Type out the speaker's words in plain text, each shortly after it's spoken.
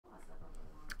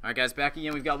Right, guys, back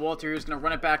again. We've got Walter who's going to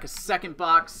run it back a second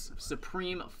box.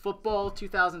 Supreme Football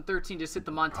 2013. Just hit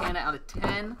the Montana out of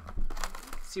 10.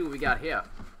 Let's see what we got here.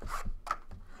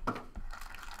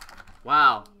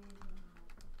 Wow.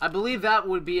 I believe that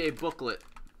would be a booklet.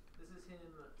 This is him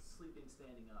sleeping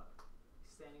standing up.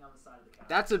 He's standing on the side of the couch.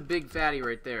 That's a big fatty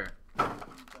right there.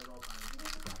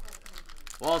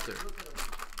 Walter,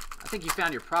 I think you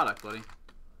found your product, buddy.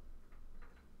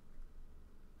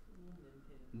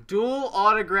 Dual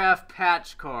autograph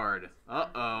patch card.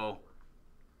 Uh-oh.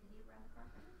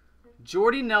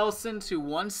 Jordy Nelson to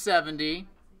 170.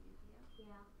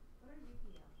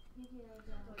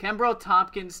 Kembrell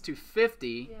Tompkins to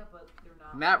 50.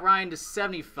 Matt Ryan to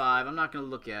 75. I'm not going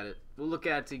to look at it. We'll look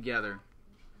at it together.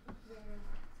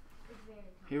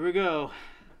 Here we go.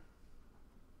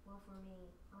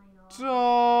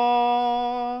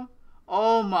 Oh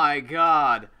my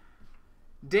God.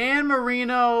 Dan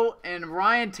Marino and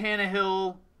Ryan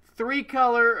Tannehill,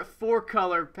 3-color,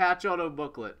 4-color patch auto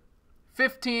booklet.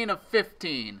 15 of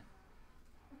 15.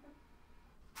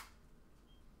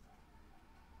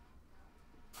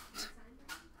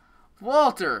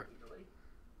 Walter,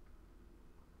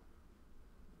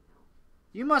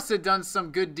 you must have done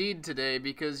some good deed today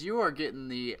because you are getting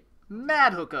the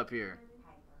mad hook up here.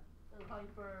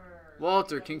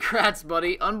 Walter, congrats,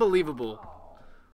 buddy. Unbelievable.